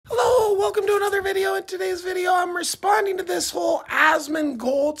welcome to another video. In today's video, I'm responding to this whole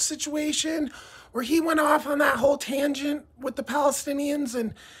Asmondgold situation where he went off on that whole tangent with the Palestinians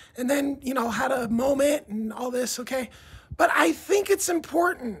and then, had a moment and all this, okay? But I think it's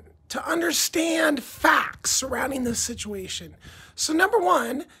important to understand facts surrounding this situation. So number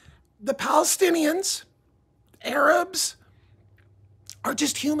one, the Palestinians, Arabs, are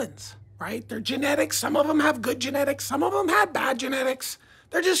just humans, right? Their genetics, some of them have good genetics, some of them have bad genetics.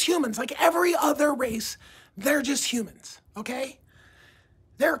 They're just humans, like every other race. They're just humans, okay?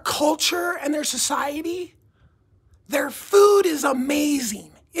 Their culture and their society, their food is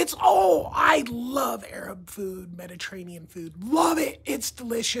amazing. I love Arab food, Mediterranean food. Love it. It's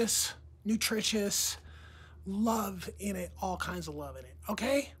delicious, nutritious, love in it, all kinds of love in it,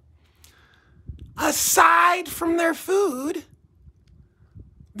 okay? Aside from their food,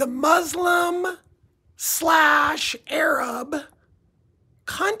 the Muslim/Arab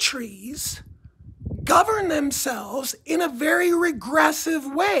countries govern themselves in a very regressive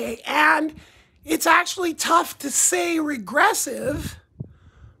way. And it's actually tough to say regressive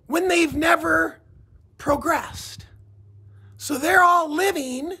when they've never progressed. So they're all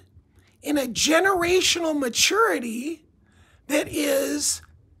living in a generational maturity that is,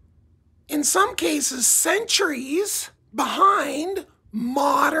 in some cases, centuries behind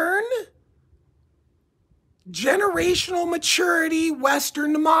modern generational maturity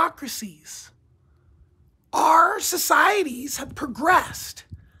Western democracies. Our societies have progressed.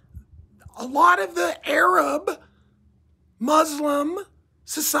 A lot of the Arab, Muslim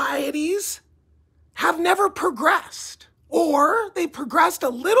societies have never progressed, or they progressed a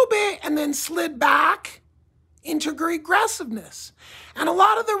little bit and then slid back into regressiveness. And a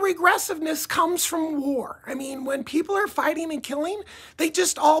lot of the regressiveness comes from war. I mean, when people are fighting and killing, they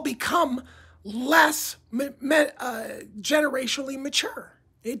just all become less generationally mature.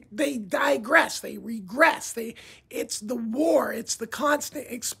 They digress, they regress. It's the war, it's the constant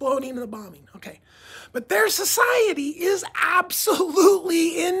exploding and the bombing. Okay, but their society is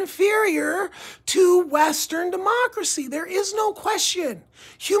absolutely inferior to Western democracy. There is no question.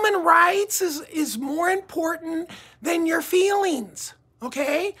 Human rights is more important than your feelings.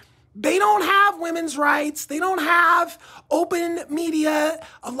 Okay. They don't have women's rights. They don't have open media,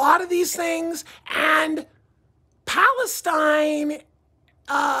 a lot of these things. And Palestine,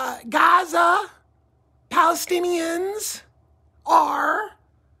 Gaza, Palestinians are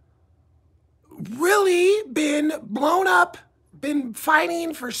really been blown up, been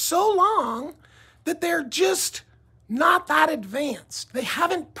fighting for so long that they're just not that advanced. They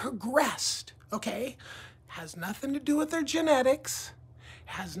haven't progressed, okay? Has nothing to do with their genetics.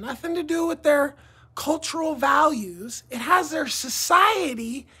 Has nothing to do with their cultural values. It has their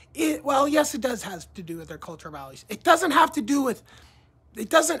society. Well, yes, it does have to do with their cultural values. It doesn't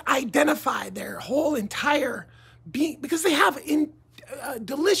identify their whole entire being, because they have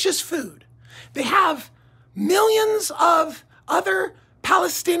delicious food. They have millions of other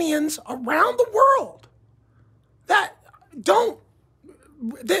Palestinians around the world that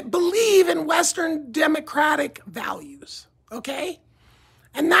believe in Western democratic values, okay?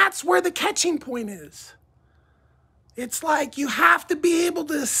 And that's where the catching point is. It's like you have to be able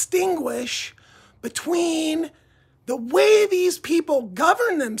to distinguish between the way these people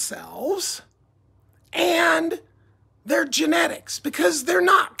govern themselves and their genetics, because they're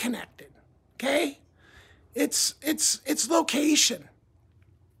not connected, okay? It's location.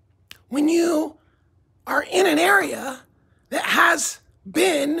 When you are in an area that has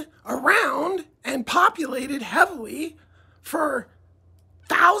been around and populated heavily for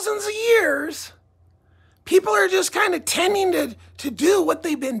thousands of years, people are just kind of tending to do what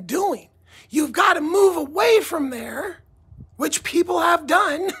they've been doing. You've got to move away from there, which people have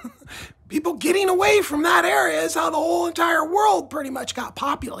done. People getting away from that area is how the whole entire world pretty much got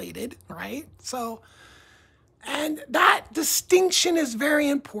populated, right? So, and that distinction is very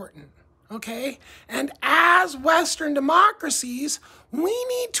important, okay? And as Western democracies, we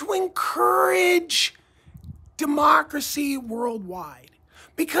need to encourage democracy worldwide.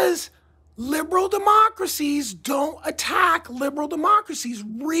 Because liberal democracies don't attack liberal democracies.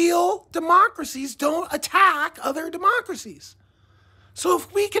 Real democracies don't attack other democracies. So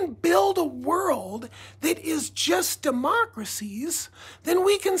if we can build a world that is just democracies, then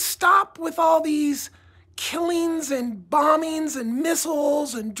we can stop with all these killings and bombings and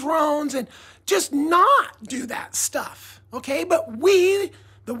missiles and drones and just not do that stuff, okay? But we,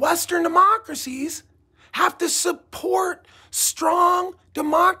 the Western democracies, have to support strong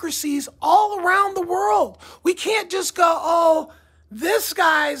democracies all around the world. We can't just go, oh, this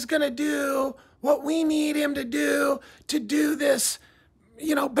guy's going to do what we need him to do this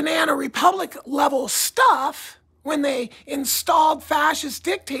Banana Republic level stuff when they installed fascist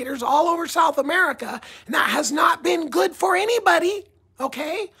dictators all over South America, and that has not been good for anybody,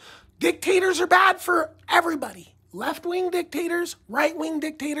 okay? Dictators are bad for everybody. Left-wing dictators, right-wing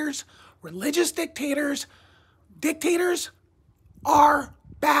dictators, religious dictators. Dictators are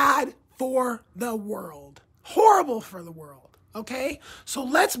bad for the world. Horrible for the world, okay? So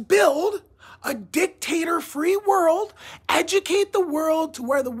let's build a dictator-free world, educate the world to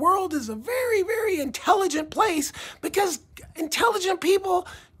where the world is a very, very intelligent place, because intelligent people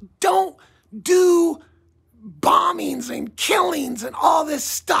don't do bombings and killings and all this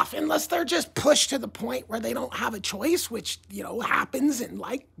stuff unless they're just pushed to the point where they don't have a choice, which, happens in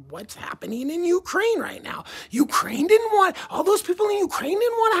like what's happening in Ukraine right now. All those people in Ukraine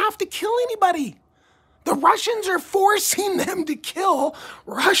didn't want to have to kill anybody. The Russians are forcing them to kill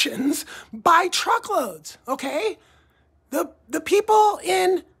Russians by truckloads, okay? The people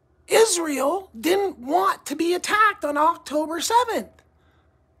in Israel didn't want to be attacked on October 7th.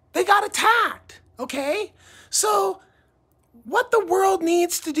 They got attacked, okay? So what the world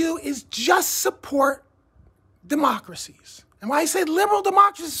needs to do is just support democracies. And why I say liberal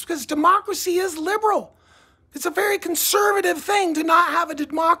democracies is because democracy is liberal. It's a very conservative thing to not have a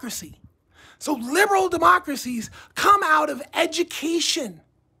democracy. So liberal democracies come out of education.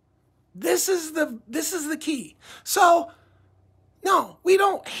 This is the key. So no, we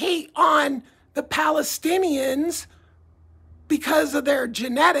don't hate on the Palestinians because of their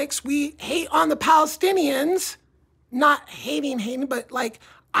genetics. We hate on the Palestinians, not hating, but like,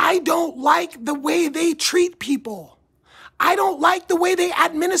 I don't like the way they treat people. I don't like the way they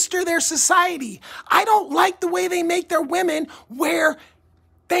administer their society. I don't like the way they make their women wear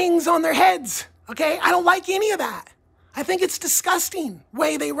things on their heads, okay? I don't like any of that. I think it's disgusting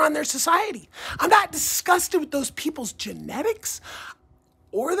way they run their society. I'm not disgusted with those people's genetics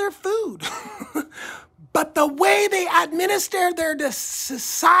or their food, but the way they administer their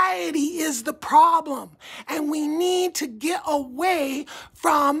society is the problem. And we need to get away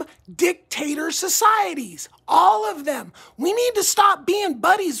from dictator societies, all of them. We need to stop being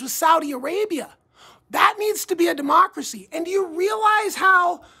buddies with Saudi Arabia. That needs to be a democracy. And do you realize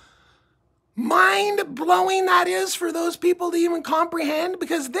how mind-blowing that is for those people to even comprehend?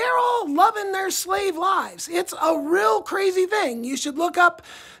 Because they're all loving their slave lives. It's a real crazy thing. You should look up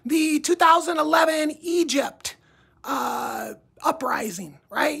the 2011 Egypt uprising,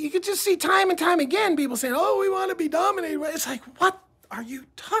 right? You could just see time and time again people saying, oh, we want to be dominated. It's like, what are you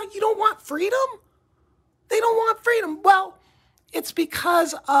talking? You don't want freedom? They don't want freedom. Well, it's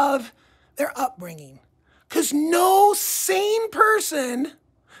because of their upbringing. Because no sane person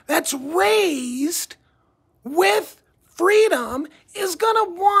that's raised with freedom is going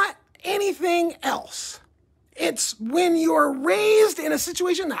to want anything else. It's when you're raised in a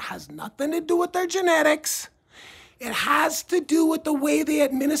situation that has nothing to do with their genetics. It has to do with the way they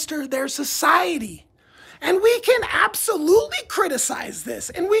administer their society. And we can absolutely criticize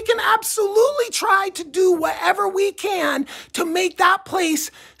this, and we can absolutely try to do whatever we can to make that place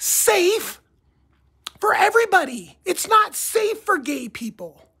safe for everybody. It's not safe for gay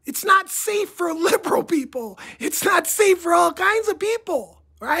people. It's not safe for liberal people. It's not safe for all kinds of people,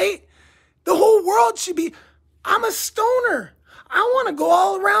 right? The whole world should be, I'm a stoner. I want to go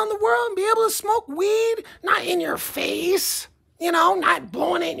all around the world and be able to smoke weed, not in your face, not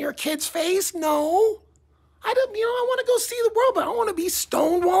blowing it in your kid's face. No. I want to go see the world, but I don't want to be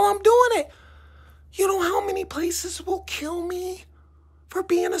stoned while I'm doing it. You know how many places will kill me for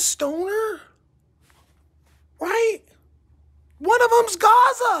being a stoner? Right? One of them's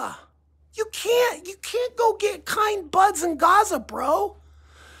Gaza. You can't go get kind buds in Gaza, bro.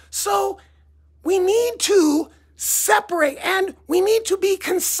 So we need to separate, and we need to be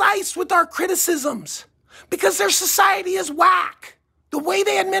concise with our criticisms, because their society is whack. The way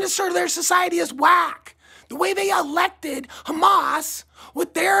they administer their society is whack. The way they elected Hamas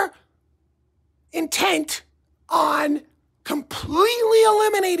with their intent on completely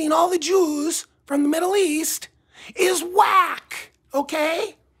eliminating all the Jews from the Middle East is whack,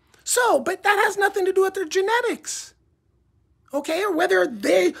 okay? So, but that has nothing to do with their genetics, okay? Or whether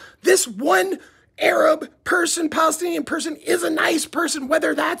this one Arab person, Palestinian person is a nice person,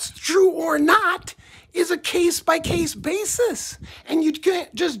 whether that's true or not, is a case-by-case basis. And you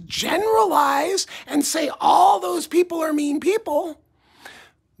can't just generalize and say all those people are mean people.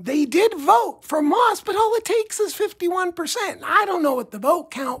 They did vote for Hamas, but all it takes is 51%. I don't know what the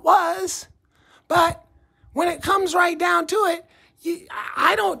vote count was, but when it comes right down to it,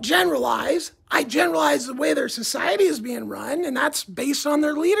 I don't generalize. I generalize the way their society is being run, and that's based on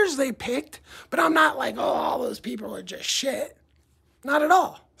their leaders they picked. But I'm not like, oh, all those people are just shit. Not at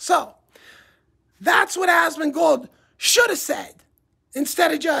all. So that's what Asmondgold should have said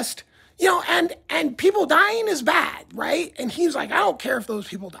instead of just, you know, and people dying is bad, right? And he's like, I don't care if those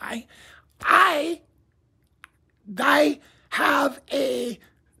people die. I have a,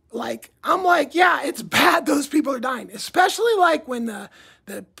 like, I'm like, yeah, it's bad those people are dying, especially like when the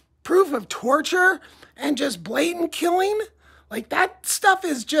proof of torture and just blatant killing, like that stuff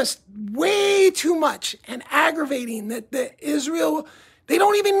is just way too much and aggravating that Israel, they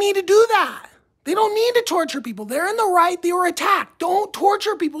don't even need to do that. They don't need to torture people. They're in the right. They were attacked. Don't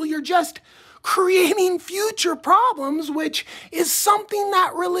torture people. You're just creating future problems, which is something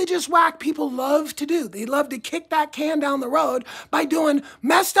that religious whack people love to do. They love to kick that can down the road by doing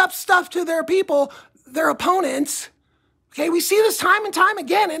messed up stuff to their people, their opponents. Okay, we see this time and time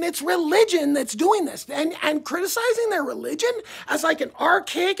again, and it's religion that's doing this. And criticizing their religion as like an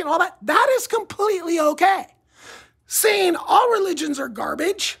archaic and all that, that is completely okay. Saying all religions are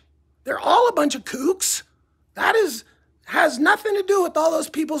garbage, they're all a bunch of kooks, that has nothing to do with all those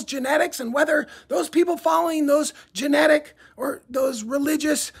people's genetics and whether those people following those genetic or those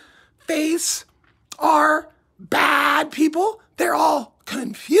religious faiths are bad people. They're all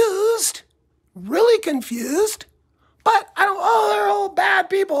confused, really confused. But they're all bad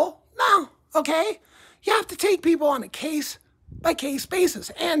people. No, okay? You have to take people on a case-by-case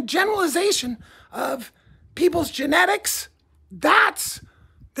basis. And generalization of people's genetics, that's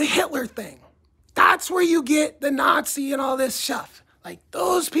the Hitler thing. That's where you get the Nazi and all this stuff. Like,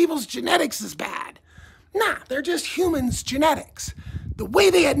 those people's genetics is bad. Nah, they're just humans' genetics. The way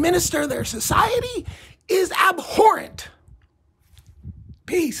they administer their society is abhorrent.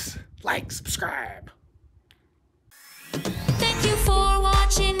 Peace. Like, subscribe. Thank you for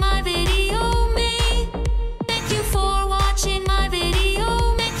watching my video.